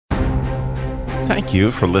Thank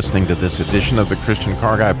you for listening to this edition of the Christian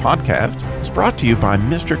Car Guy podcast. It's brought to you by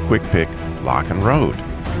Mr. Quick Pick Lock and Road.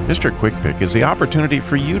 Mr. Quick Pick is the opportunity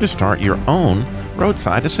for you to start your own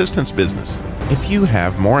roadside assistance business. If you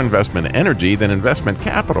have more investment energy than investment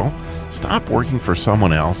capital, stop working for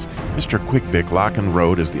someone else. Mr. Quick Pick Lock and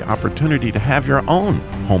Road is the opportunity to have your own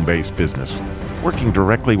home-based business, working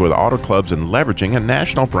directly with auto clubs and leveraging a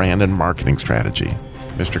national brand and marketing strategy.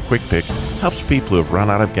 Mr. Quick Pick helps people who have run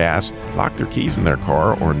out of gas, locked their keys in their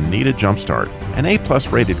car, or need a jump start. An A-plus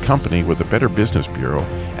rated company with the Better Business Bureau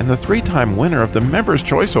and the 3-time winner of the Members'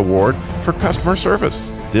 Choice Award for customer service.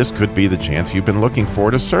 This could be the chance you've been looking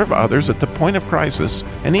for to serve others at the point of crisis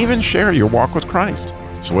and even share your walk with Christ.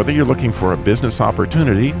 So whether you're looking for a business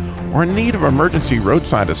opportunity or in need of emergency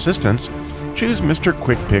roadside assistance, choose Mr.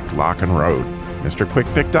 Quick Pick Lock and Road.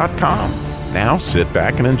 MrQuickPick.com. Now sit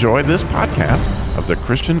back and enjoy this podcast of the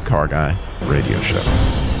Christian Car Guy Radio Show.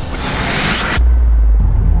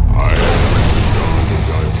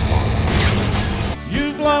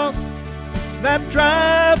 You've lost that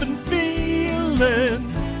driving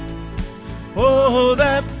feeling. Oh,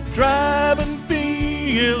 that driving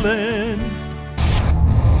feeling.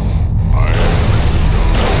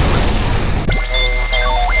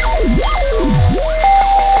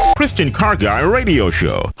 Christian Car Guy Radio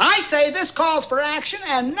Show. I say this calls for action,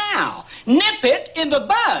 and now, nip it in the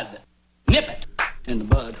bud. Nip it in the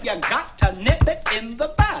bud. You got to nip it in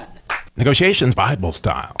the bud. Negotiations Bible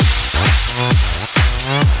style.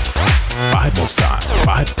 Bible style.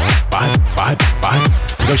 Bible.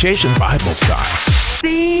 Negotiations Bible style.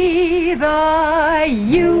 See the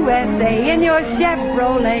USA in your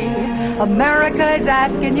Chevrolet. America's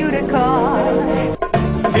asking you to call.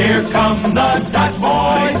 Here come the Dutch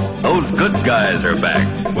boys Those good guys are back.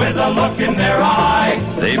 with a look in their eye.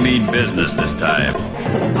 They mean business this time.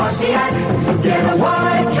 Pontiac, get a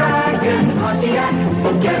white dragon. Pontiac,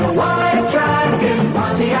 get a white dragon.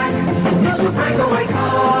 Pontiac, it's a breakaway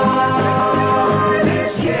car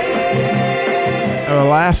this year.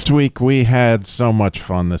 Last week we had so much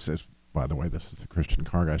fun. By the way, this is the Christian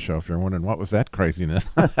Car Guy Show. If you're wondering what was that craziness.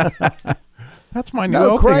 That's my new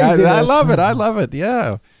opening. I love it.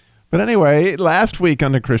 Yeah. But anyway, last week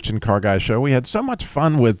on the Christian Car Guy Show, we had so much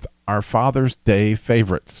fun with our Father's Day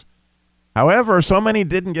favorites. However, so many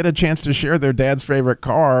didn't get a chance to share their dad's favorite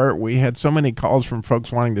car. We had so many calls from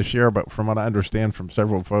folks wanting to share, but from what I understand from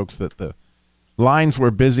several folks that the lines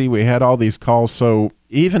were busy. We had all these calls, so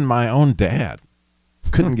even my own dad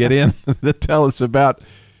couldn't get in to tell us about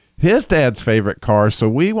his dad's favorite car. So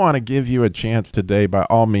we want to give you a chance today. By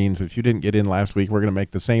all means, if you didn't get in last week, we're going to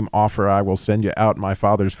make the same offer. I will send you out my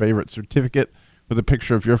father's favorite certificate with a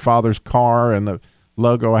picture of your father's car and the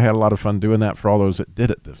logo. I had a lot of fun doing that for all those that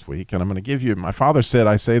did it this week. And I'm going to give you, my father said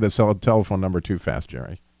I say the telephone number too fast,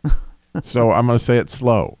 Jerry. So I'm going to say it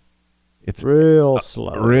slow. It's real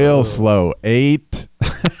slow. Real slow.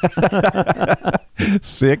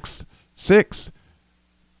 866.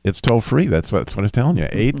 It's toll free. That's what it's telling you.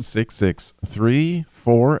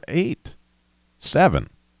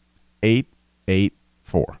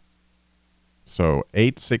 866-348-7884. So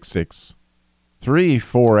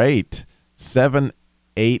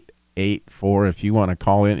 866-348-7884. If you want to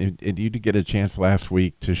call in, and you did get a chance last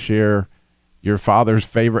week to share your father's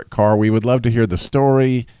favorite car. We would love to hear the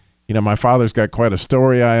story. You know, my father's got quite a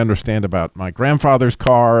story, I understand, about my grandfather's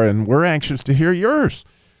car, and we're anxious to hear yours.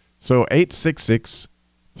 So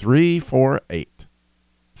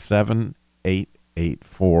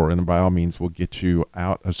 866-348-7884, and by all means, we'll get you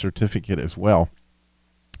out a certificate as well.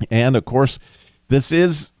 And, of course, this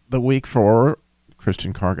is the week for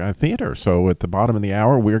Christian Car Guy Theater. So at the bottom of the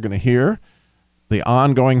hour, we're going to hear the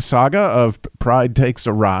ongoing saga of Pride Takes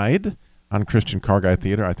a Ride on Christian Car Guy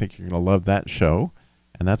Theater. I think you're going to love that show.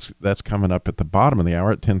 And that's coming up at the bottom of the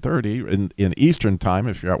hour at 10:30 in Eastern time.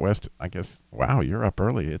 If you're out west, I guess, wow, you're up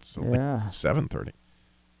early. It's only 7:30.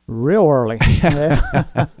 Real early. Yeah.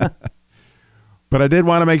 But I did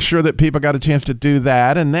want to make sure that people got a chance to do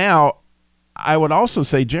that. And now I would also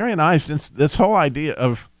say, Jerry and I, since this whole idea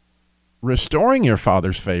of restoring your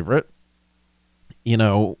father's favorite, you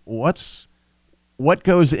know, what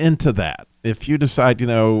goes into that? If you decide, you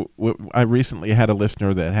know, I recently had a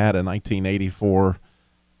listener that had a 1984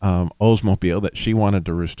 Oldsmobile that she wanted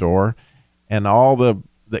to restore, and all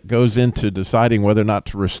that goes into deciding whether or not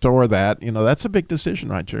to restore that, you know, that's a big decision,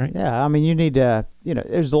 right, Jerry? Yeah, I mean, you need to, you know,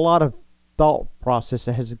 there's a lot of thought process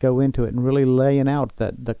that has to go into it and really laying out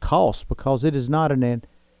the cost, because it is not an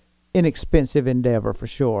inexpensive endeavor for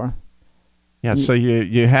sure. Yeah, so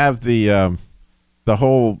you have the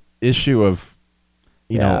whole issue of,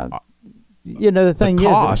 you know, the thing the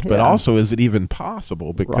cost, is, but also is it even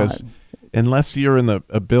possible? Because unless you're in the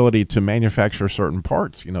ability to manufacture certain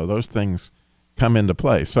parts, those things come into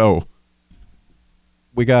play. So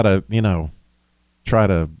we got to, try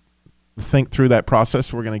to think through that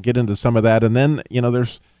process. We're going to get into some of that. And then,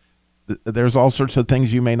 there's all sorts of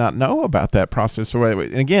things you may not know about that process. So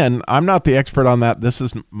again, I'm not the expert on that. This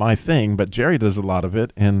is my thing, but Jerry does a lot of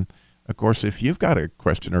it. And of course, if you've got a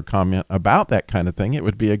question or comment about that kind of thing, it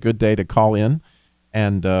would be a good day to call in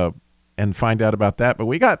and find out about that. But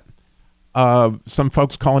we got some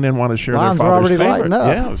folks calling in want to share Mine's their father's already favorite. lighting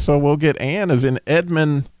up. Yeah, so we'll get Ann is in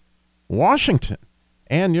Edmond, Washington.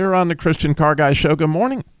 Ann, you're on the Christian Car Guy Show. Good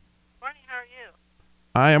morning. Morning, how are you?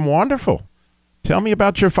 I am wonderful. Tell me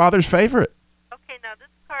about your father's favorite. Okay, now this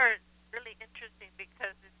car is really interesting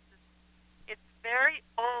because it's very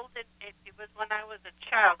old, and it was when I was a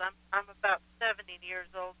child. I'm about 70 years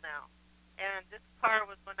old now, and this car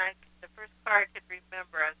was the first car I could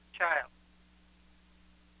remember as a child.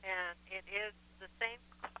 And it is the same.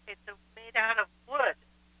 It's made out of wood.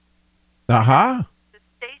 Uh-huh. The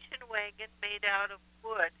station wagon made out of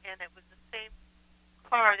wood, and it was the same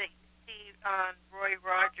car that you see on Roy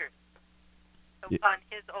Rogers. On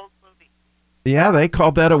his old movie. Yeah, they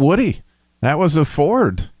called that a Woody. That was a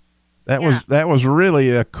Ford. That was really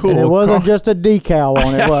a cool And it wasn't car. just a decal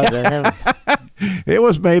on it, was it? It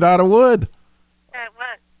was made out of wood. Yeah, it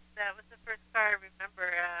was. That was the first car I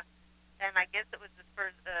remember, and I guess it was the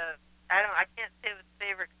first. I can't say it was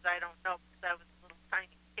favorite because I don't know because I was a little tiny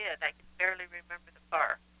kid. I can barely remember the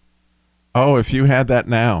car. Oh, if you had that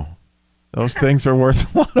now, those things are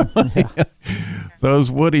worth a lot of money.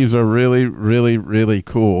 Those Woodies are really, really, really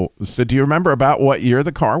cool. So do you remember about what year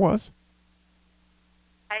the car was?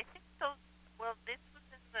 I think those. Well, this was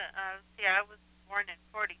in the. I was born in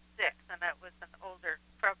 '46, and that was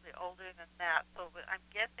probably older than that. So I'm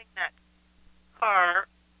guessing that car,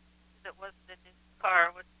 that wasn't a new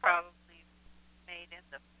car, was probably made in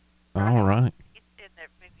the. All right. In the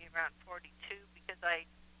maybe around '42, because I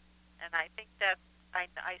think that I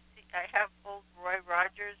have old Roy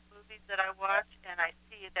Rogers movies that I watch, and I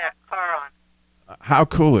see that car on. How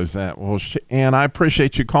cool is that? Well, Ann, I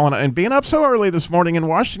appreciate you calling and being up so early this morning in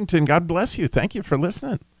Washington. God bless you. Thank you for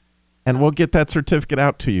listening. And we'll get that certificate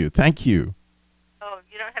out to you. Thank you. Oh,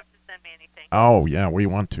 you don't have to send me anything. Oh, yeah, we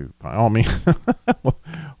want to, by all means.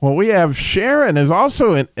 Well, we have Sharon is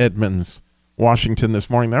also in Edmonds, Washington this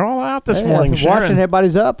morning. They're all out this morning, Sharon. Watching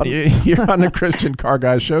everybody's up. You're on the Christian Car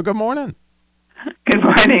Guy Show. Good morning. Good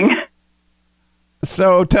morning.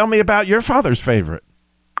 So tell me about your father's favorite.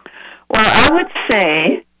 Well, I would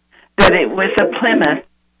say that it was a Plymouth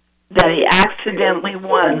that he accidentally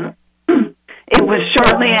won. It was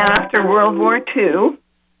shortly after World War II,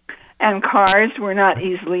 and cars were not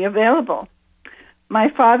easily available. My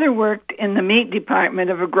father worked in the meat department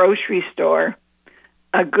of a grocery store.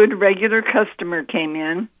 A good regular customer came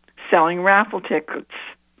in selling raffle tickets.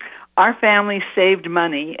 Our family saved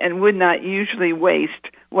money and would not usually waste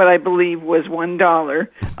what I believe was $1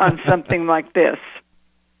 on something like this.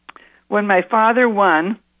 When my father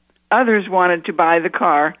won, others wanted to buy the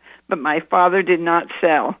car, but my father did not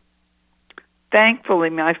sell. Thankfully,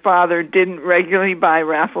 my father didn't regularly buy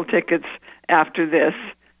raffle tickets after this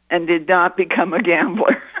and did not become a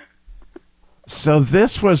gambler. So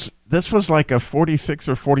this was like a 46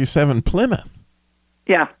 or 47 Plymouth.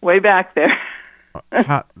 Yeah, way back there.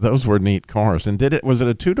 Those were neat cars. And was it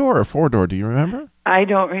a 2-door or a 4-door? Do you remember? I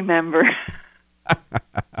don't remember.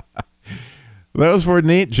 Those were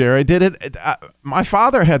neat, Jerry. My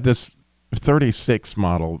father had this 36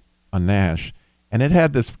 model, a Nash, and it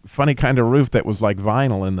had this funny kind of roof that was like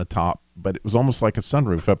vinyl in the top, but it was almost like a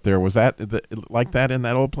sunroof up there. Was that like that in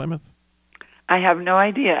that old Plymouth? I have no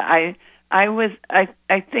idea. I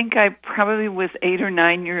think I probably was 8 or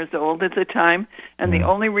 9 years old at the time, and the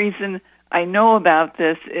only reason I know about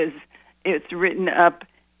this is it's written up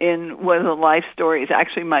in one of the life stories,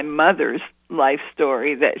 actually my mother's life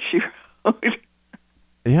story that she wrote.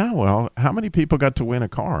 Yeah, well, how many people got to win a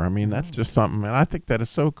car? I mean, that's just something, and I think that is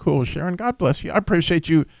so cool. Sharon, God bless you. I appreciate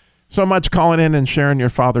you so much calling in and sharing your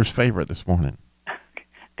father's favorite this morning.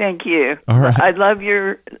 Thank you. All right. I love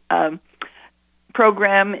your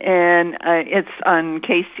program, and it's on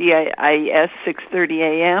KCIS 630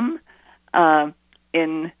 AM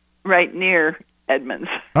in right near Edmonds.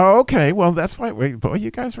 Oh, okay. Well, that's why. Boy,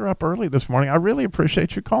 you guys are up early this morning. I really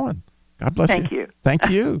appreciate you calling. God bless you. Thank you. Thank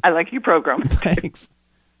you. I like your program. Thanks.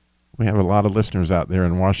 We have a lot of listeners out there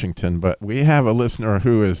in Washington, but we have a listener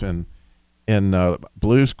who is in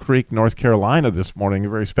Blues Creek, North Carolina this morning, a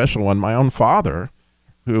very special one. My own father,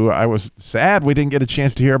 who I was sad we didn't get a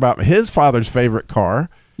chance to hear about his father's favorite car.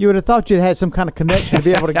 You would have thought you'd had some kind of connection to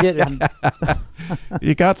be able to get him.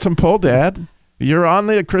 You got some pull, Dad. You're on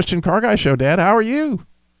the Christian Car Guy Show, Dad. How are you?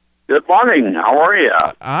 Good morning. How are you?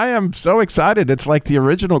 I am so excited. It's like the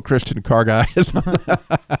original Christian Car Guys. Well,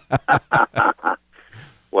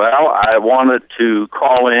 I wanted to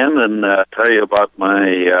call in and tell you about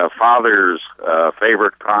my father's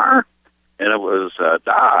favorite car, and it was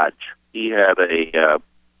Dodge. He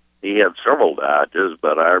had several Dodges,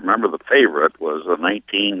 but I remember the favorite was a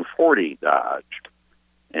 1940 Dodge.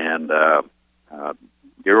 And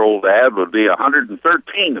your old dad would be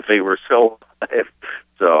 113 if he were still alive.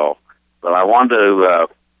 So, but I wanted to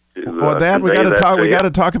well, Dad, we got to talk. We you. got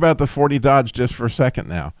to talk about the 40 Dodge just for a second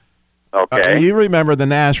now. Okay. You remember the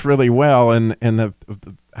Nash really well, and the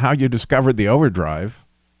how you discovered the overdrive.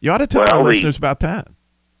 You ought to tell our listeners about that.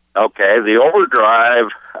 Okay, the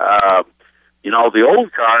overdrive. The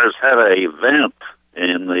old cars had a vent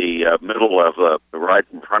in the middle of right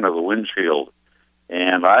in front of the windshield,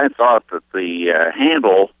 and I thought that the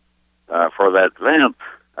handle for that vent.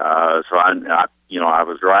 So I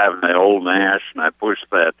was driving the old Nash, and I pushed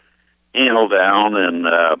that handle down, and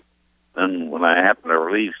then when I happened to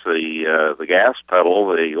release the gas pedal,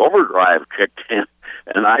 the overdrive kicked in,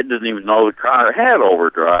 and I didn't even know the car had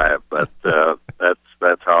overdrive. But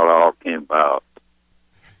that's how it all came about.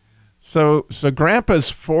 So Grandpa's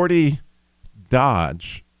 40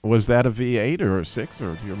 Dodge, was that a V8 or a 6,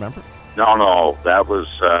 or do you remember? No, that was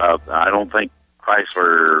I don't think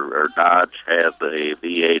Chrysler or Dodge had the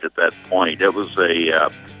V8 at that point. It was a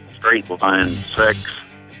straight line 6.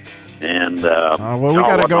 And well, we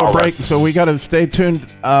got to go a break, so we got to stay tuned.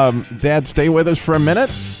 Dad, stay with us for a minute,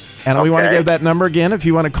 and we want to give that number again if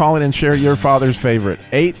you want to call in and share your father's favorite.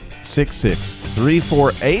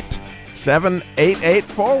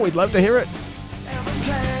 866-348-7884. We'd love to hear it.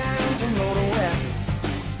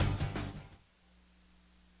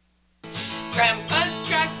 Grandpa's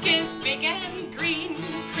truck is big and green,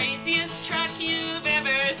 craziest truck you've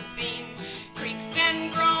ever seen. Creaks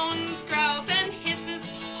and groans, growls and hisses,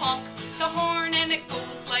 honks the horn, and it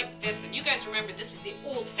goes like this. And you guys remember, this is the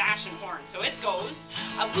old-fashioned horn, so it goes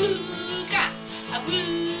a-boo-ga,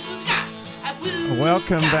 a-boo-ga, a-boo-ga.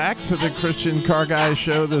 Welcome back to the Christian Car Guy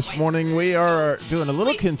Show this morning. We are doing a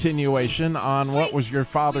little continuation on what was your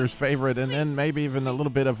father's favorite, and then maybe even a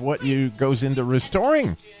little bit of what goes into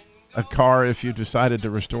restoring a car if you decided to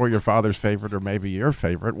restore your father's favorite or maybe your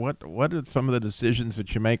favorite. What are some of the decisions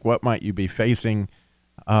that you make? What might you be facing?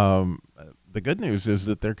 The good news is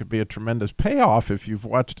that there could be a tremendous payoff if you've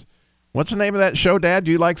watched. What's the name of that show, Dad?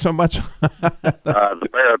 Do you like so much? The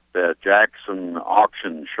Barrett Jackson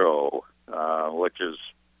Auction Show, which is,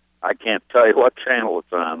 I can't tell you what channel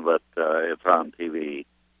it's on, but it's on TV.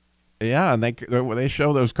 Yeah, and they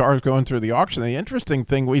show those cars going through the auction. The interesting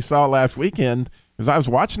thing we saw last weekend, because I was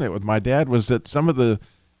watching it with my dad, was that some of the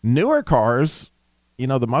newer cars,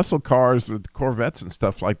 the muscle cars, the Corvettes and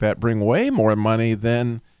stuff like that, bring way more money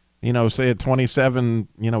than, say a 27,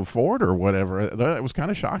 Ford or whatever. It was kind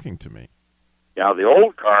of shocking to me. Yeah, the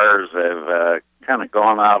old cars have kind of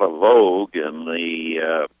gone out of vogue, and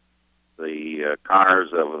the cars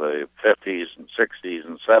of the 50s and 60s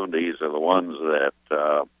and 70s are the ones that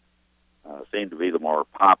seem to be the more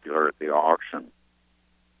popular at the auction.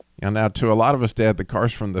 And now, to a lot of us, Dad, the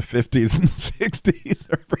cars from the 50s and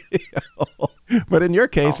 60s are pretty old. But in your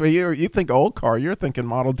case, when you think old car, you're thinking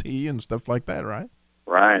Model T and stuff like that, right?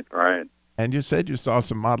 Right. And you said you saw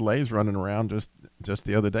some Model A's running around just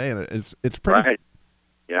the other day, and it's pretty. Right.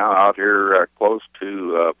 Yeah, out here close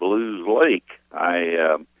to Blues Lake,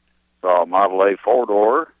 I saw a Model A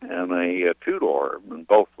 4-door and a 2-door, and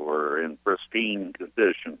both were in pristine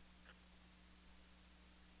condition.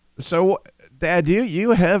 So, Dad,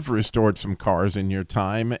 you have restored some cars in your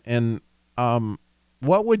time, and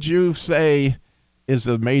what would you say is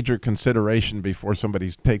a major consideration before somebody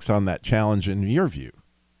takes on that challenge in your view?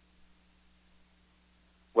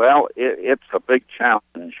 Well, it's a big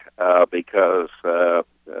challenge because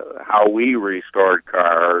how we restored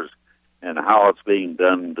cars and how it's being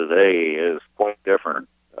done today is quite different.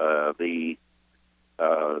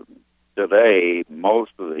 Today,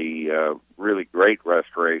 most of the really great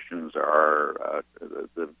restorations are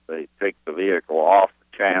they take the vehicle off the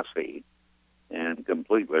chassis and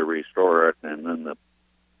completely restore it, and then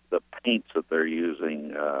the paints that they're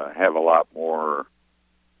using have a lot more,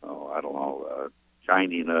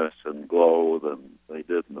 shininess and glow than they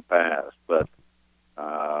did in the past. But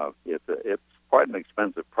it's quite an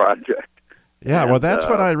expensive project. Yeah, well, that's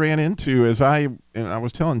what I ran into. I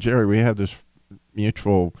was telling Jerry, we had this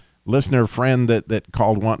mutual listener friend that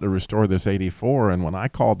called wanting to restore this 84, and when I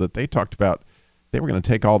called, that they talked about they were going to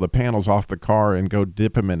take all the panels off the car and go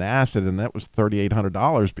dip them in acid, and that was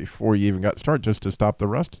 $3,800 before you even got started, just to stop the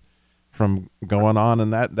rust from going on,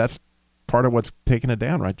 and that's part of what's taking it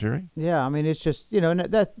down, right, Jerry? Yeah, I mean, it's just, and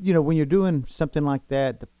that when you're doing something like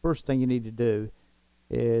that, the first thing you need to do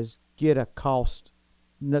is get a cost,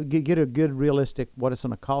 get a good realistic what it's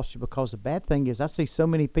going to cost you, because the bad thing is I see so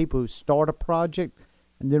many people who start a project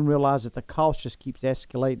and then realize that the cost just keeps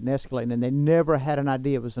escalating, and they never had an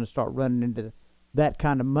idea it was going to start running into that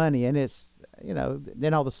kind of money, and it's,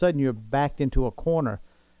 then all of a sudden you're backed into a corner.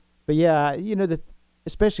 But yeah,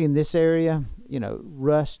 especially in this area,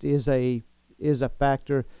 rust is a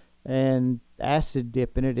factor, and acid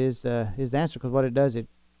dip in it is the answer, because what it does, it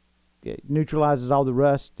neutralizes all the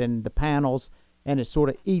rust and the panels, and it sort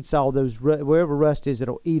of eats all those, wherever rust is,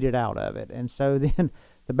 it'll eat it out of it. And so then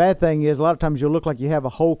the bad thing is a lot of times you'll look like you have a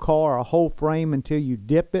whole car or a whole frame until you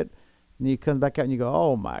dip it, and you come back out and you go,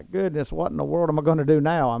 oh my goodness, what in the world am I going to do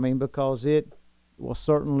now? I mean, because it will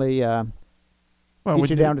certainly get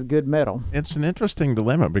you down to good metal. It's an interesting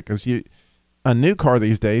dilemma, because a new car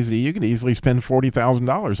these days, you can easily spend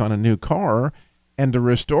 $40,000 on a new car, and to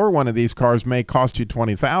restore one of these cars may cost you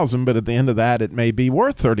 $20,000, but at the end of that, it may be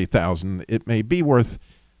worth $30,000. It may be worth,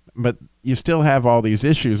 but you still have all these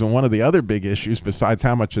issues. And one of the other big issues, besides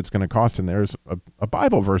how much it's going to cost in there, is a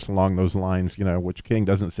Bible verse along those lines, which king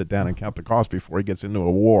doesn't sit down and count the cost before he gets into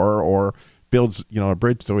a war or builds, a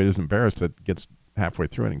bridge so he isn't embarrassed that gets halfway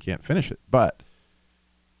through it and can't finish it. But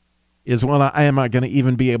am I going to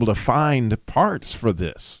even be able to find parts for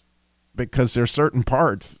this? Because there's certain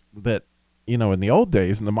parts that, in the old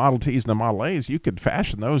days, in the Model Ts and the Model As, you could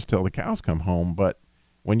fashion those till the cows come home. But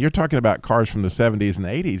when you're talking about cars from the 70s and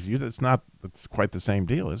 80s, it's quite the same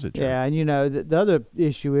deal, is it, Jerry? Yeah, and the other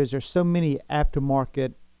issue is there's so many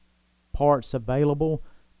aftermarket parts available,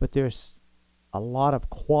 but there's a lot of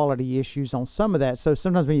quality issues on some of that. So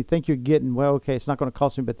sometimes when you think you're getting, well, okay, it's not going to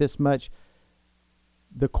cost me but this much,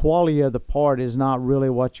 the quality of the part is not really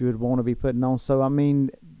what you would want to be putting on. So, I mean,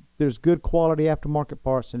 there's good quality aftermarket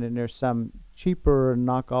parts, and then there's some cheaper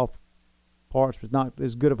knockoff parts but not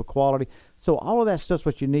as good of a quality. So all of that stuff's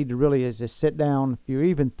what you need to really is sit down. If you're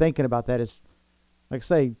even thinking about that, is, like I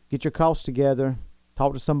say, get your costs together,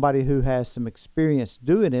 talk to somebody who has some experience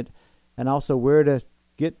doing it, and also where to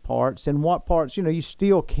get parts and what parts. You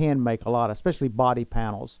still can make a lot, especially body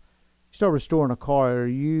panels. You start restoring a car,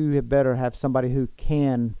 you had better have somebody who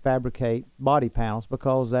can fabricate body panels,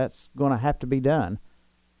 because that's going to have to be done.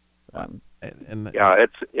 Yeah,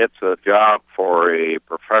 it's a job for a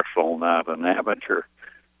professional, not an amateur.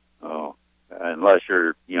 Unless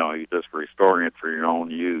you're just restoring it for your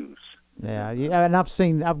own use. Yeah, and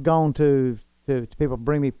I've gone to people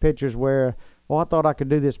bring me pictures where, well, I thought I could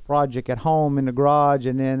do this project at home in the garage,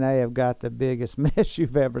 and then they have got the biggest mess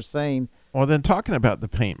you've ever seen. Well, then talking about the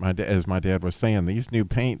paint, as my dad was saying, these new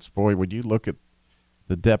paints, boy, would you look at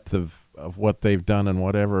the depth of what they've done and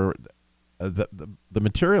whatever, the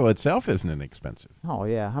material itself isn't inexpensive. Oh,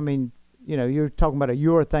 yeah. I mean, you're talking about a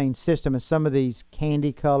urethane system, and some of these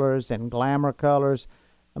candy colors and glamour colors.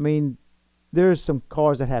 I mean, there's some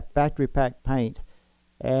cars that have factory-packed paint,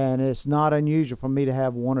 and it's not unusual for me to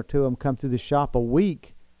have one or two of them come through the shop a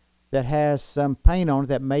week that has some paint on it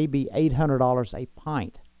that may be $800 a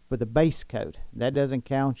pint for the base coat. That doesn't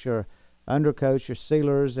count your undercoats, your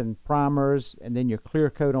sealers and primers, and then your clear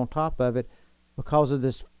coat on top of it. Because of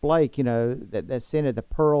this flake, that's in it, the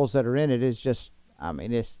pearls that are in it is just, I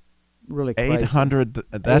mean, it's really crazy. $800,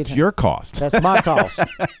 that's your cost. That's my cost.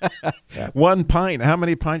 Yeah. One pint. How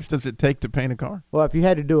many pints does it take to paint a car? Well, if you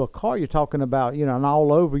had to do a car, you're talking about, and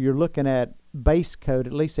all over, you're looking at base coat,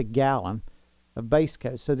 at least a gallon of base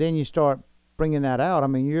coat. So then you start bringing that out. I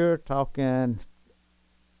mean, you're talking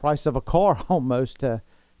price of a car almost for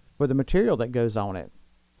the material that goes on it.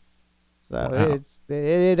 So wow.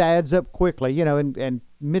 It adds up quickly, and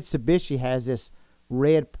Mitsubishi has this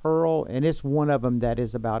red pearl, and it's one of them that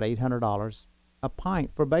is about $800 a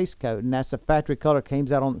pint for base coat, and that's a factory color.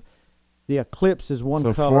 Comes out on the Eclipse is one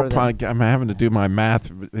so color. I'm having to do my math.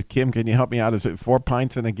 Kim, can you help me out? Is it 4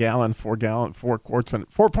 pints in a gallon, 4 quarts, and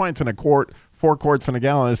 4 pints in a quart, 4 quarts in a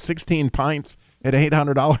gallon is 16 pints at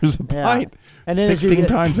 $800 a pint. And then 16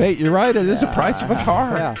 times 8. You're right. It is the price of a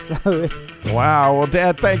car. Yeah. So wow. Well,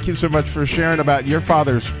 Dad, thank you so much for sharing about your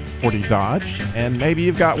father's 40 Dodge, and maybe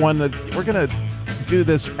you've got one that we're going to do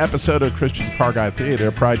this episode of Christian Car Guy Theater.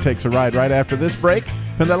 Pride Takes a Ride right after this break.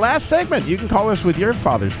 In the last segment, you can call us with your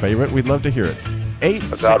father's favorite. We'd love to hear it.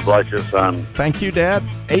 God bless your son. Thank you, Dad.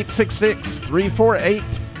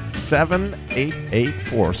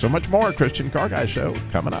 866-348-7884. So much more Christian Car Guy Show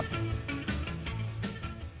coming up.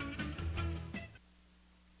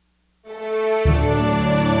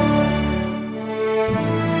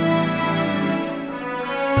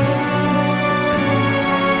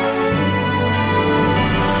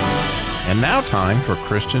 now time for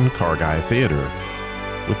Christian Car Guy Theater.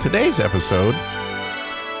 With today's episode,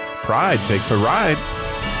 Pride Takes a Ride,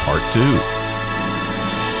 Part 2.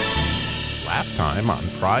 Last time on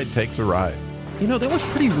Pride Takes a Ride. You know, that was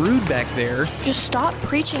pretty rude back there. Just stop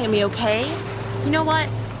preaching at me, okay? You know what?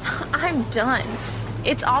 I'm done.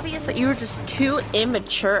 It's obvious that you were just too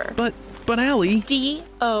immature. But Allie...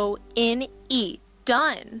 D-O-N-E.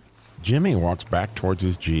 Done. Jimmy walks back towards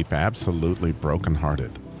his Jeep absolutely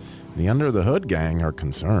brokenhearted. The Under the Hood gang are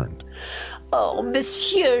concerned. Oh,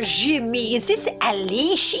 Monsieur Jimmy, is this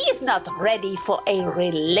Allie? She is not ready for a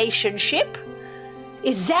relationship.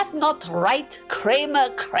 Is that not right, Kramer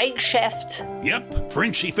Crankshaft? Yep,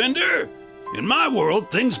 Frenchy Fender. In my world,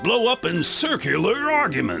 things blow up in circular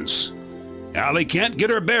arguments. Allie can't get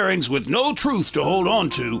her bearings with no truth to hold on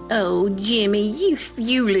to. Oh, Jimmy, you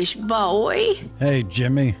foolish boy. Hey,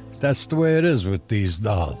 Jimmy, that's the way it is with these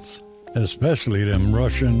dolls. Especially them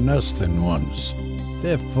Russian nesting ones.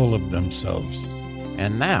 They're full of themselves.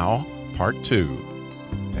 And now, Part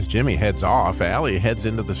 2. As Jimmy heads off, Allie heads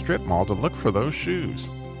into the strip mall to look for those shoes.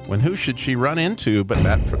 When who should she run into but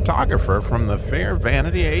that photographer from the Fair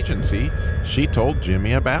Vanity Agency she told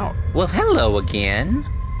Jimmy about. Well, hello again.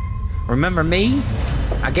 Remember me?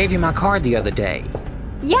 I gave you my card the other day.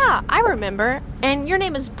 Yeah, I remember. And your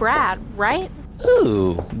name is Brad, right?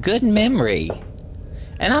 Ooh, good memory.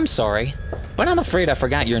 And I'm sorry, but I'm afraid I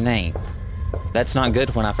forgot your name. That's not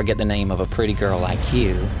good when I forget the name of a pretty girl like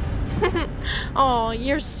you. Oh,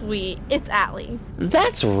 you're sweet. It's Allie.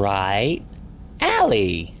 That's right.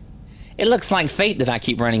 Allie. It looks like fate that I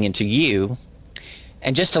keep running into you.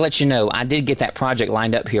 And just to let you know, I did get that project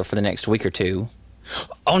lined up here for the next week or two.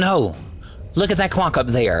 Oh no! Look at that clock up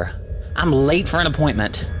there. I'm late for an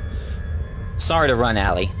appointment. Sorry to run,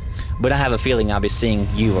 Allie, but I have a feeling I'll be seeing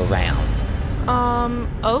you around.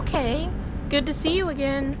 Okay. Good to see you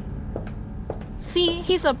again. See,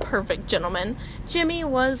 he's a perfect gentleman. Jimmy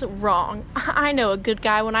was wrong. I know a good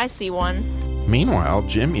guy when I see one. Meanwhile,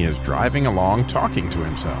 Jimmy is driving along talking to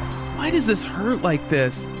himself. Why does this hurt like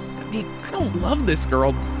this? I mean, I don't love this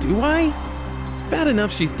girl, do I? It's bad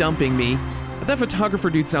enough she's dumping me, but that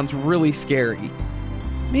photographer dude sounds really scary.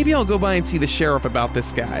 Maybe I'll go by and see the sheriff about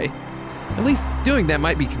this guy. At least doing that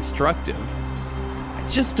might be constructive. I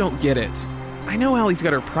just don't get it. I know Allie's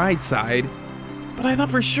got her pride side, but I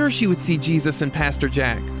thought for sure she would see Jesus in Pastor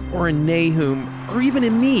Jack, or in Nahum, or even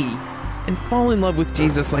in me, and fall in love with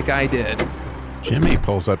Jesus like I did. Jimmy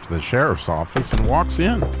pulls up to the sheriff's office and walks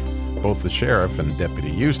in. Both the sheriff and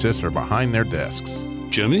Deputy Eustace are behind their desks.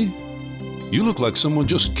 Jimmy? You look like someone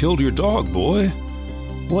just killed your dog, boy.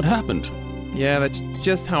 What happened? Yeah, that's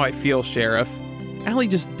just how I feel, Sheriff. Allie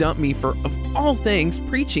just dumped me for, of all things,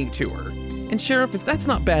 preaching to her. And Sheriff, if that's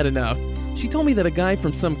not bad enough, she told me that a guy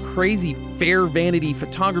from some crazy Fair Vanity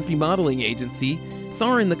photography modeling agency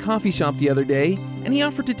saw her in the coffee shop the other day, and he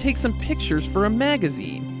offered to take some pictures for a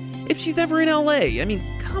magazine. If she's ever in LA, I mean,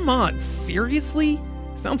 come on, seriously?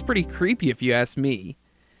 Sounds pretty creepy if you ask me.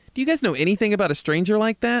 Do you guys know anything about a stranger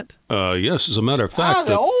like that? Yes, as a matter of fact...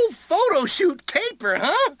 the old photo shoot caper,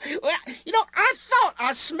 huh? Well, you know, I thought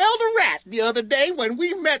I smelled a rat the other day when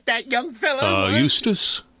we met that young fella.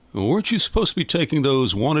 Eustace? Weren't you supposed to be taking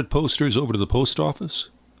those wanted posters over to the post office?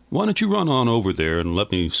 Why don't you run on over there and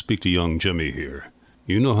let me speak to young Jimmy here?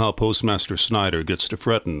 You know how Postmaster Snyder gets to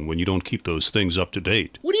fretting when you don't keep those things up to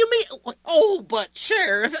date. What do you mean? Oh, but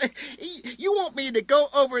Sheriff, you want me to go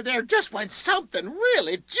over there just when something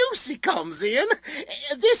really juicy comes in?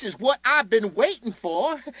 This is what I've been waiting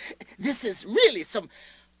for. This is really some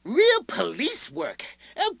real police work.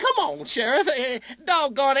 Come on, Sheriff.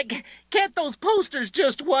 Doggone it. Can't those posters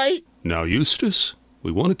just wait? Now, Eustace,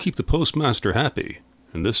 we want to keep the postmaster happy,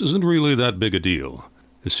 and this isn't really that big a deal.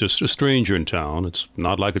 It's just a stranger in town. It's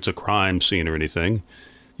not like it's a crime scene or anything.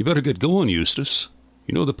 You better get going, Eustace.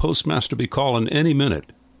 You know the postmaster be calling any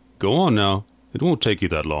minute. Go on now. It won't take you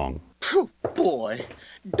that long. Phew, boy,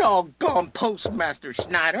 doggone Postmaster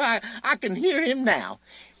Snyder. I can hear him now.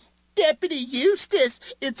 Deputy Eustace,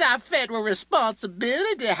 it's our federal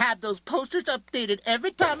responsibility to have those posters updated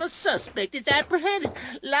every time a suspect is apprehended.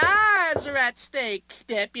 Lives are at stake,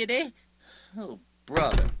 Deputy. Oh,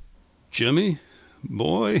 brother. Jimmy,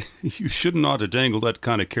 boy, you shouldn't ought to dangle that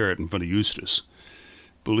kind of carrot in front of Eustace.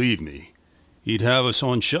 Believe me, he'd have us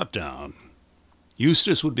on shutdown.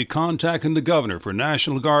 Eustace would be contacting the governor for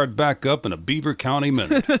National Guard backup in a Beaver County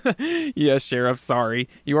minute. Yes, Sheriff, sorry.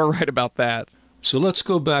 You are right about that. So let's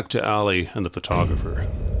go back to Allie and the photographer.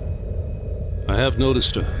 I have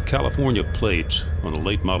noticed a California plate on a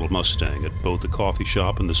late model Mustang at both the coffee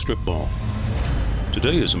shop and the strip mall.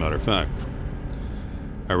 Today, as a matter of fact.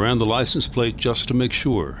 I ran the license plate just to make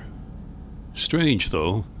sure. Strange,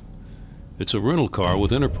 though. It's a rental car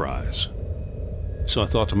with Enterprise. So I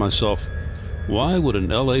thought to myself, why would an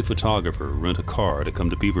LA photographer rent a car to come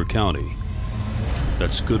to Beaver County?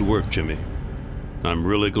 That's good work, Jimmy. I'm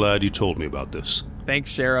really glad you told me about this.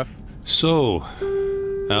 Thanks, Sheriff. So,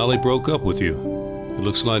 Allie broke up with you. It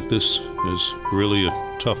looks like this is really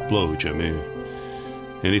a tough blow, Jimmy.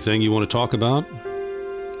 Anything you want to talk about?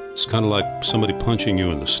 It's kind of like somebody punching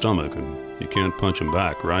you in the stomach and you can't punch them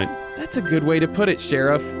back, right? That's a good way to put it,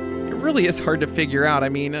 Sheriff. It really is hard to figure out. I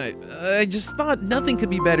mean, I just thought nothing could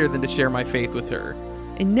be better than to share my faith with her.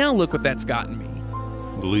 And now look what that's gotten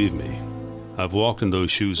me. Believe me, I've walked in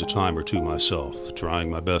those shoes a time or two myself, trying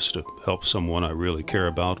my best to help someone I really care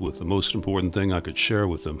about with the most important thing I could share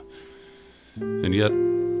with them. And yet,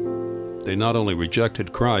 they not only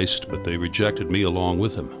rejected Christ, but they rejected me along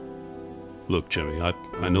with him. Look, Jimmy,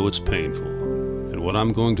 I know it's painful, and what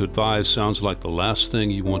I'm going to advise sounds like the last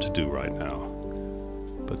thing you want to do right now.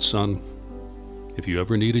 But son, if you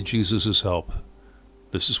ever needed Jesus' help,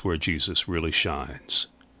 this is where Jesus really shines.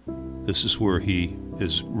 This is where he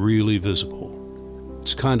is really visible.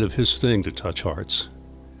 It's kind of his thing to touch hearts.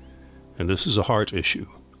 And this is a heart issue.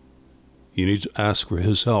 You need to ask for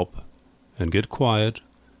his help and get quiet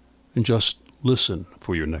and just listen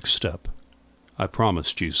for your next step. I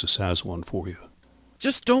promise Jesus has one for you.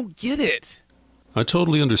 Just don't get it. I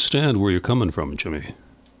totally understand where you're coming from, Jimmy.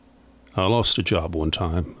 I lost a job one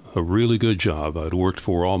time, a really good job I'd worked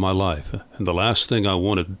for all my life, and the last thing I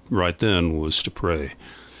wanted right then was to pray.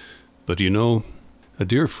 But you know, a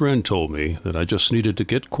dear friend told me that I just needed to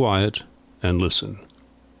get quiet and listen.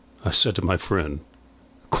 I said to my friend,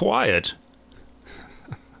 "Quiet?"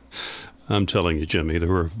 I'm telling you, Jimmy, there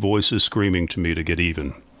were voices screaming to me to get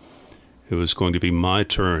even. It was going to be my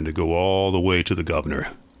turn to go all the way to the governor.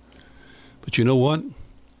 But you know what?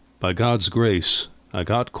 By God's grace, I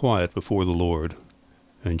got quiet before the Lord,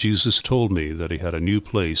 and Jesus told me that he had a new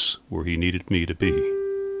place where he needed me to be.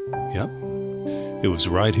 Yep, it was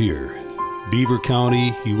right here, Beaver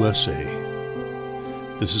County, USA.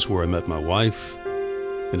 This is where I met my wife,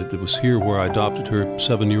 and it was here where I adopted her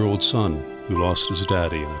 7-year-old son, who lost his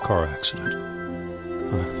daddy in a car accident.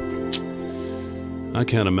 I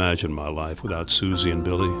can't imagine my life without Susie and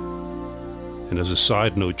Billy. And as a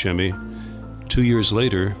side note, Jimmy, 2 years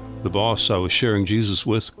later, the boss I was sharing Jesus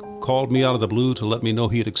with called me out of the blue to let me know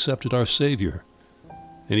he had accepted our Savior.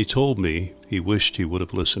 And he told me he wished he would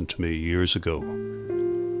have listened to me years ago.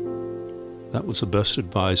 That was the best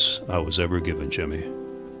advice I was ever given, Jimmy,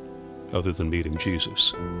 other than meeting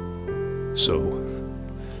Jesus. So,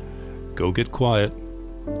 go get quiet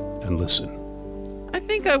and listen. I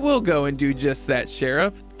think I will go and do just that,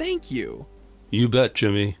 Sheriff. Thank you. You bet,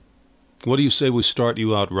 Jimmy. What do you say we start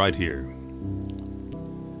you out right here?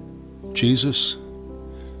 Jesus,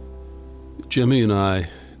 Jimmy and I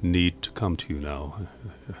need to come to you now.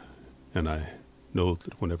 And I know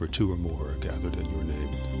that whenever 2 or more are gathered in your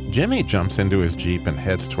name. Jimmy jumps into his Jeep and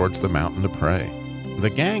heads towards the mountain to pray. The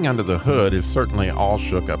gang under the hood is certainly all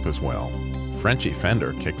shook up as well. Frenchy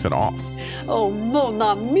Fender kicks it off. Oh, mon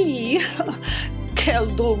ami, quel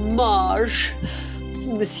dommage.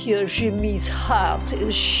 Monsieur Jimmy's heart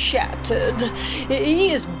is shattered.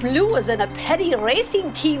 He is blue as in a petty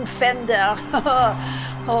racing team fender.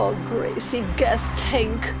 Oh, Gracie gas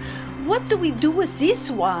tank. What do we do with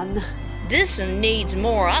this one? This one needs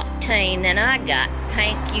more octane than I got,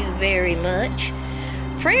 thank you very much.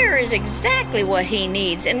 Prayer is exactly what he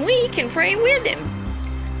needs, and we can pray with him.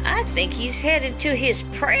 I think he's headed to his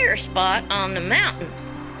prayer spot on the mountain.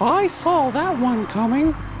 I saw that one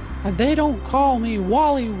coming. They don't call me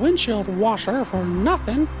Wally Windshield Washer for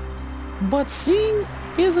nothing. But seeing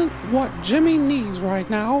isn't what Jimmy needs right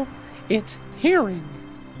now. It's hearing.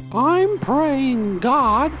 I'm praying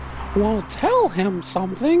God will tell him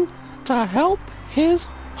something to help his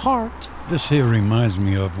heart. This here reminds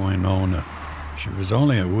me of Winona. She was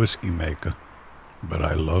only a whiskey maker, but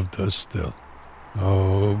I loved her still.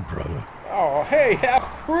 Oh, brother. Oh, hey, how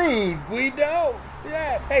crude, Guido.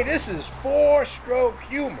 Yeah, hey, this is 4-stroke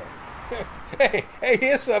humor. hey,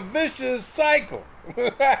 it's a vicious cycle.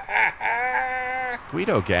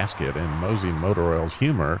 Guido Gasket and Mosey Motor Oil's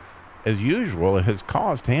humor, as usual, has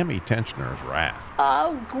caused Hammy Tensioner's wrath.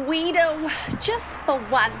 Oh, Guido, just for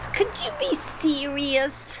once, could you be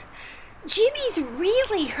serious? Jimmy's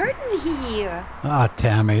really hurting here. Ah,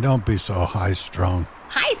 Tammy, don't be so high-strung.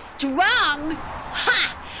 High-strung?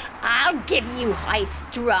 Ha! I'll get you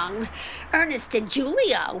high-strung. Ernest and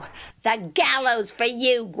Julio. The gallows for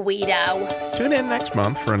you, Guido. Tune in next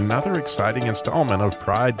month for another exciting installment of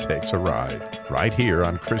Pride Takes a Ride, right here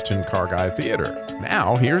on Christian Car Guy Theater.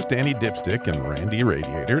 Now, here's Danny Dipstick and Randy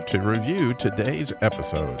Radiator to review today's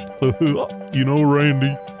episode. You know,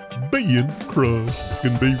 Randy, being crushed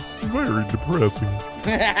can be very depressing.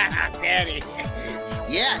 Daddy.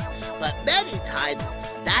 Yes, but many times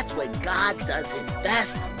that's when God does his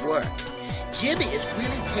best work. Jimmy is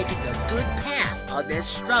really taking a good path on this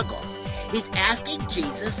struggle. He's asking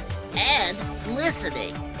Jesus and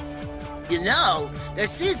listening. You know, there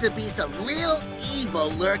seems to be some real evil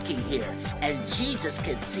lurking here, and Jesus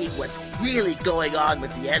can see what's really going on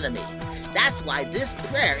with the enemy. That's why this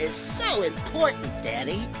prayer is so important,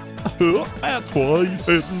 Danny. That's why he's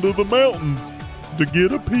heading to the mountains to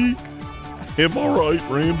get a peek. Am I right,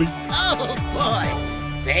 Randy? Oh, boy.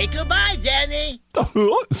 Say goodbye, Danny.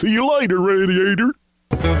 See you later, Radiator.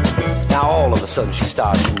 Now all of a sudden she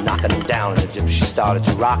started knocking down in the gym. She started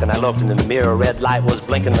to rock, and I looked in the mirror. Red light was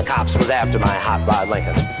blinking. The cops was after my hot rod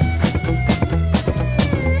Lincoln.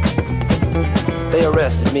 They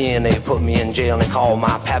arrested me and they put me in jail, and they called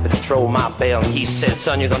my pappy to throw my bail. And he said,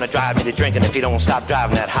 son, you're gonna drive me to drinking if you don't stop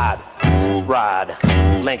driving that hot rod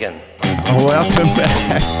Lincoln. Welcome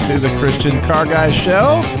back to the Christian Car Guy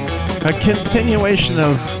Show. A continuation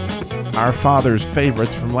of our father's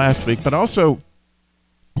favorites from last week, but also,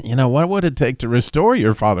 you know, what would it take to restore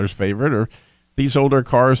your father's favorite or these older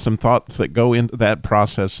cars? Some thoughts that go into that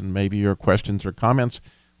process, and maybe your questions or comments.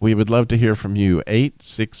 We would love to hear from you.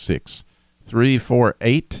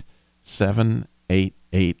 866-348-7884.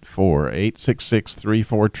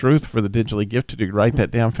 866-34-TRUTH for the digitally gifted. You can write that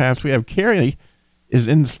down fast. We have Carrie is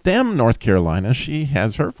in STEM, North Carolina. She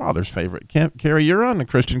has her father's favorite. Carrie, you're on the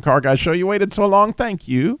Christian Car Guy Show. You waited so long. Thank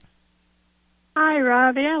you. Hi,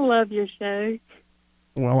 Robbie. I love your show.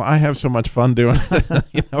 Well, I have so much fun doing it.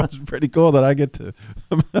 You know, it's pretty cool that I get to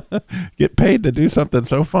get paid to do something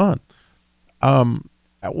so fun.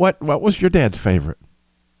 What was your dad's favorite?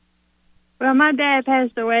 Well, my dad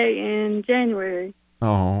passed away in January.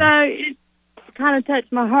 Oh. So it kind of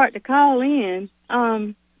touched my heart to call in.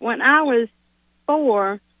 When I was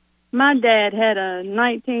 4, my dad had a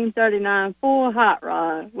 1939 Ford hot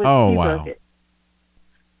rod with a bucket.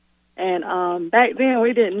 And back then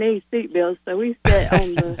we didn't need seatbelts, so we sat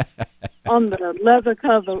on the on the leather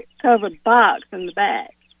covered box in the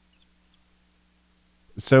back.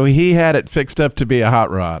 So he had it fixed up to be a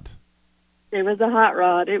hot rod. It was a hot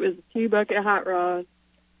rod. It was a 2-bucket hot rod.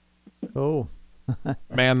 Oh.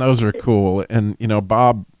 Man, those are cool. And, you know,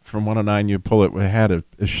 Bob from 109 You Pull It had a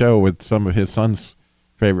show with some of his son's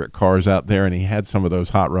favorite cars out there, and he had some of those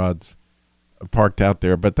hot rods parked out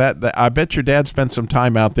there. But that I bet your dad spent some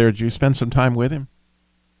time out there. Did you spend some time with him?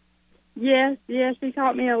 Yes. He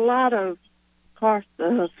taught me a lot of car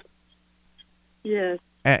stuff. Yes.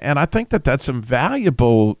 And I think that's some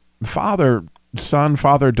valuable father-son,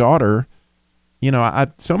 father-daughter. You know,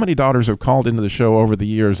 so many daughters have called into the show over the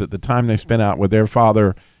years at the time they spent out with their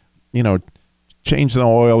father, you know, changing the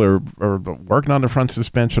oil or working on the front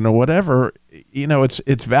suspension or whatever. You know,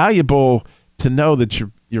 it's valuable to know that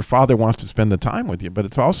your father wants to spend the time with you, but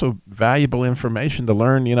it's also valuable information to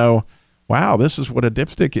learn, you know, wow, this is what a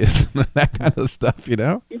dipstick is, that kind of stuff, you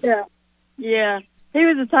know? Yeah. He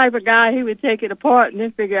was the type of guy who would take it apart and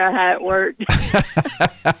then figure out how it worked.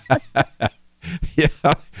 Yeah,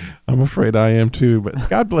 I'm afraid I am too. But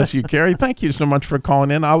God bless you, Carrie. Thank you so much for calling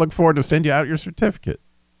in. I'll look forward to send you out your certificate.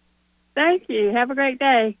 Thank you. Have a great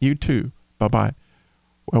day. You too. Bye-bye.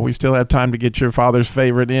 Well, we still have time to get your father's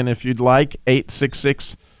favorite in if you'd like.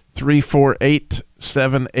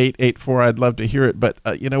 866-348-7884. I'd love to hear it. But,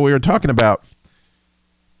 you know, we were talking about,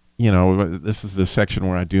 you know, this is the section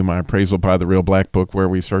where I do my appraisal by the Real Black Book, where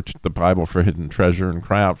we search the Bible for hidden treasure and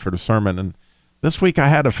cry out for the sermon. And this week I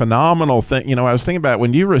had a phenomenal thing. You know, I was thinking about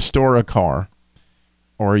when you restore a car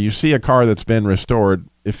or you see a car that's been restored,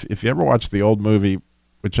 if you ever watch the old movie,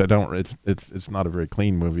 which I don't, it's not a very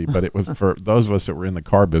clean movie, but it was for those of us that were in the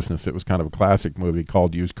car business, it was kind of a classic movie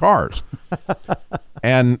called Used Cars.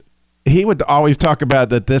 And he would always talk about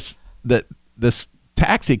that this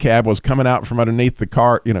taxi cab was coming out from underneath the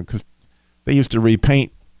car, you know, because they used to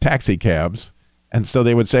repaint taxi cabs. And so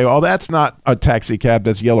they would say, oh, that's not a taxi cab,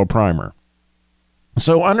 that's yellow primer.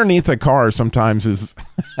 So underneath a car sometimes is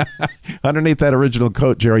underneath that original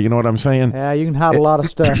coat, Jerry, you know what I'm saying? Yeah, you can hide a lot of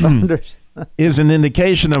stuff under. Is an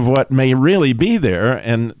indication of what may really be there.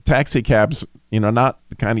 And taxi cabs, you know, not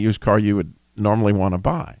the kind of used car you would normally want to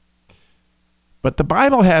buy. But the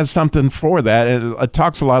Bible has something for that. It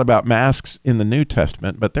talks a lot about masks in the New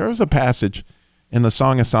Testament, but there is a passage in the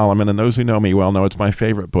Song of Solomon, and those who know me well know it's my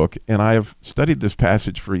favorite book, and I have studied this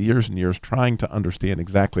passage for years and years, trying to understand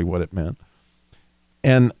exactly what it meant.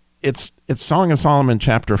 And it's Song of Solomon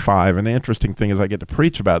chapter 5, and the interesting thing is I get to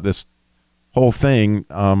preach about this whole thing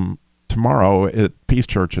tomorrow at Peace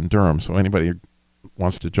Church in Durham, so anybody who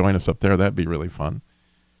wants to join us up there, that'd be really fun.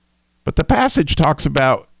 But the passage talks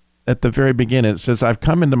about, at the very beginning, it says, I've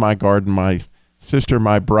come into my garden, my sister,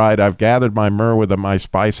 my bride, I've gathered my myrrh with my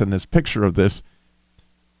spice, and this picture of this.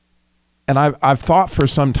 And I've thought for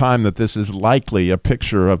some time that this is likely a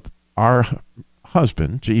picture of our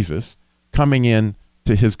husband, Jesus, coming in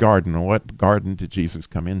to his garden. And what garden did Jesus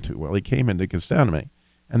come into? Well, he came into Gethsemane.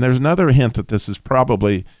 And there's another hint that this is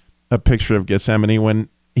probably a picture of Gethsemane when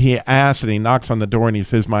he asks and he knocks on the door and he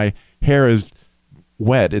says, my hair is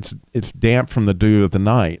wet. It's damp from the dew of the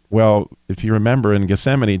night. Well, if you remember in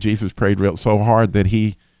Gethsemane, Jesus prayed so hard that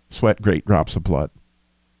he sweat great drops of blood.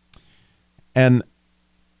 And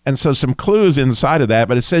so some clues inside of that,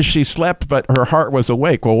 but it says she slept, but her heart was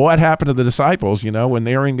awake. Well, what happened to the disciples, when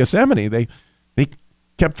they were in Gethsemane? They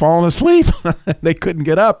kept falling asleep. They couldn't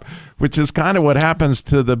get up, which is kind of what happens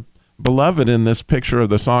to the beloved in this picture of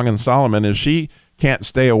the Song of Solomon, is she can't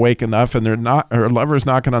stay awake enough, and her lover's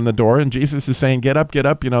knocking on the door, and Jesus is saying, get up,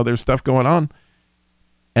 there's stuff going on.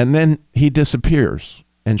 And then he disappears,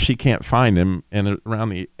 and she can't find him. And around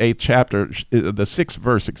the 8th chapter, the 6th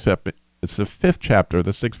verse, except it's the 5th chapter,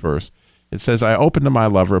 the 6th verse, it says, I opened to my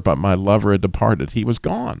lover, but my lover had departed. He was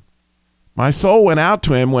gone. My soul went out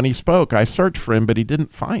to him when he spoke. I searched for him, but he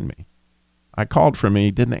didn't find me. I called for him,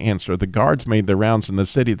 he didn't answer. The guards made their rounds in the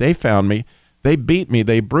city. They found me. They beat me.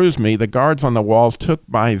 They bruised me. The guards on the walls took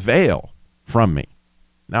my veil from me.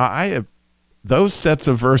 Now, those sets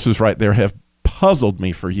of verses right there have puzzled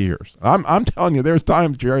me for years. I'm telling you, there's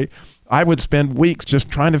times, Jerry, I would spend weeks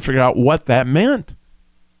just trying to figure out what that meant.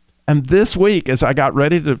 And this week, as I got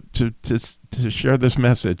ready to share this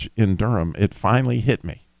message in Durham, it finally hit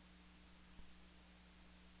me.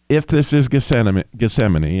 If this is Gethsemane,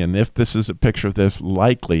 and if this is a picture of this,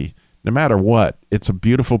 likely, no matter what, it's a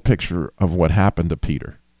beautiful picture of what happened to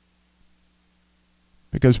Peter.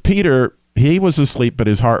 Because Peter, he was asleep, but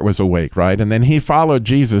his heart was awake, right? And then he followed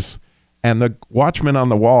Jesus, and the watchmen on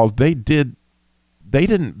the walls, they didn't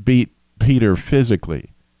beat Peter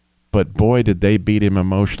physically, but boy, did they beat him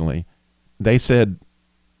emotionally. They said,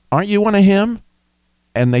 aren't you one of him?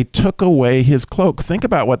 And they took away his cloak. Think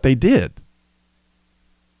about what they did.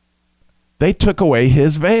 They took away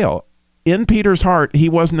his veil. In Peter's heart, he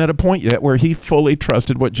wasn't at a point yet where he fully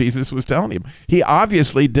trusted what Jesus was telling him. He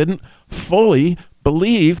obviously didn't fully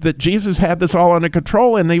believe that Jesus had this all under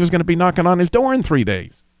control and he was going to be knocking on his door in 3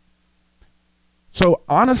 days. So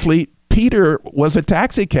honestly, Peter was a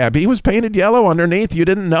taxi cab. He was painted yellow underneath. You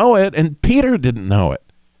didn't know it, and Peter didn't know it.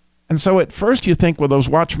 And so at first you think, well, those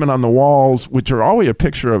watchmen on the walls, which are always a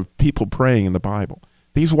picture of people praying in the Bible,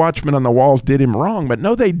 these watchmen on the walls did him wrong, but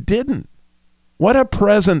no, they didn't. What a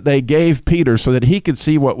present they gave Peter so that he could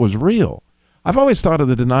see what was real. I've always thought of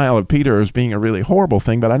the denial of Peter as being a really horrible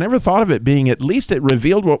thing, but I never thought of it being, at least it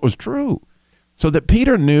revealed what was true, so that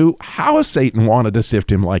Peter knew how Satan wanted to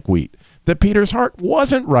sift him like wheat, that Peter's heart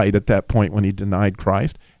wasn't right at that point when he denied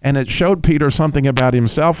Christ, and it showed Peter something about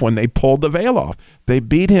himself when they pulled the veil off. They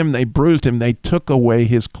beat him, they bruised him, they took away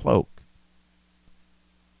his cloak.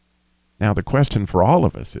 Now the question for all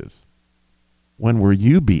of us is, when were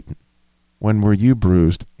you beaten? When were you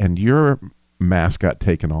bruised and your mask got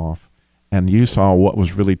taken off and you saw what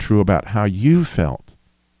was really true about how you felt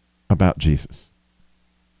about Jesus?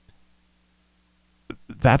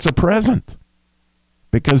 That's a present,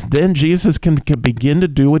 because then Jesus can begin to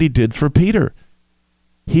do what he did for Peter.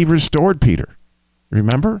 He restored Peter.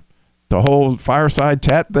 Remember the whole fireside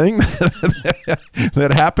chat thing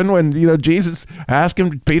that happened when Jesus asked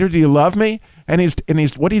him, Peter, do you love me? And he's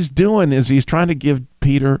what he's doing is he's trying to give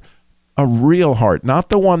Peter a real heart, not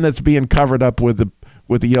the one that's being covered up with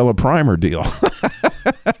the yellow primer deal.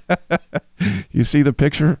 You see the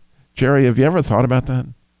picture? Jerry, have you ever thought about that?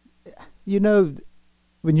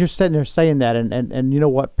 When you're sitting there saying that, and you know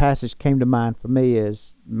what passage came to mind for me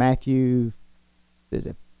is Matthew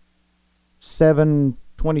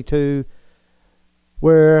 7:22,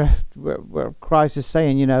 where Christ is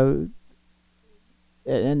saying,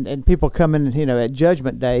 and people come in, at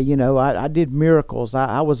Judgment Day, I did miracles.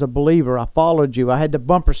 I was a believer. I followed you. I had the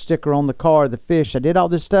bumper sticker on the car, the fish. I did all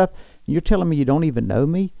this stuff. And you're telling me you don't even know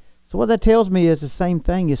me? So what that tells me is the same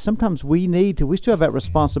thing, is sometimes we still have that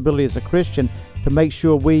responsibility as a Christian to make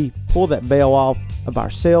sure we pull that veil off of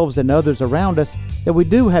ourselves and others around us, that we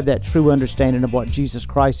do have that true understanding of what Jesus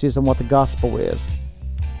Christ is and what the gospel is.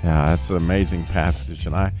 Yeah, that's an amazing passage.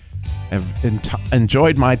 And have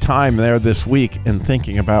enjoyed my time there this week in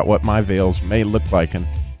thinking about what my veils may look like and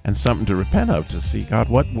something to repent of, to see, God,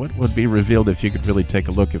 what would be revealed if you could really take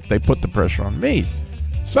a look, if they put the pressure on me.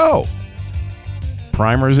 So,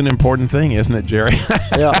 primer is an important thing, isn't it, Jerry?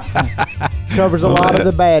 Yeah. Covers a lot of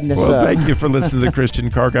the badness. Well, thank you for listening to the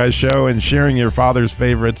Christian Car Guy Show and sharing your father's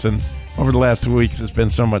favorites. And over the last 2 weeks, it's been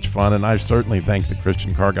so much fun. And I certainly thank the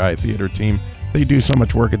Christian Car Guy Theater team. They do so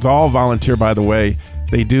much work. It's all volunteer, by the way.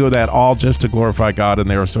 They do that all just to glorify God, and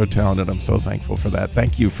they are so talented. I'm so thankful for that.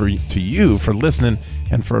 Thank you to you for listening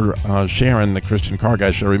and for sharing the Christian Car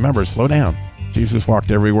Guy Show. Remember, slow down. Jesus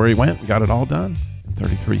walked everywhere he went and got it all done in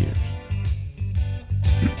 33 years.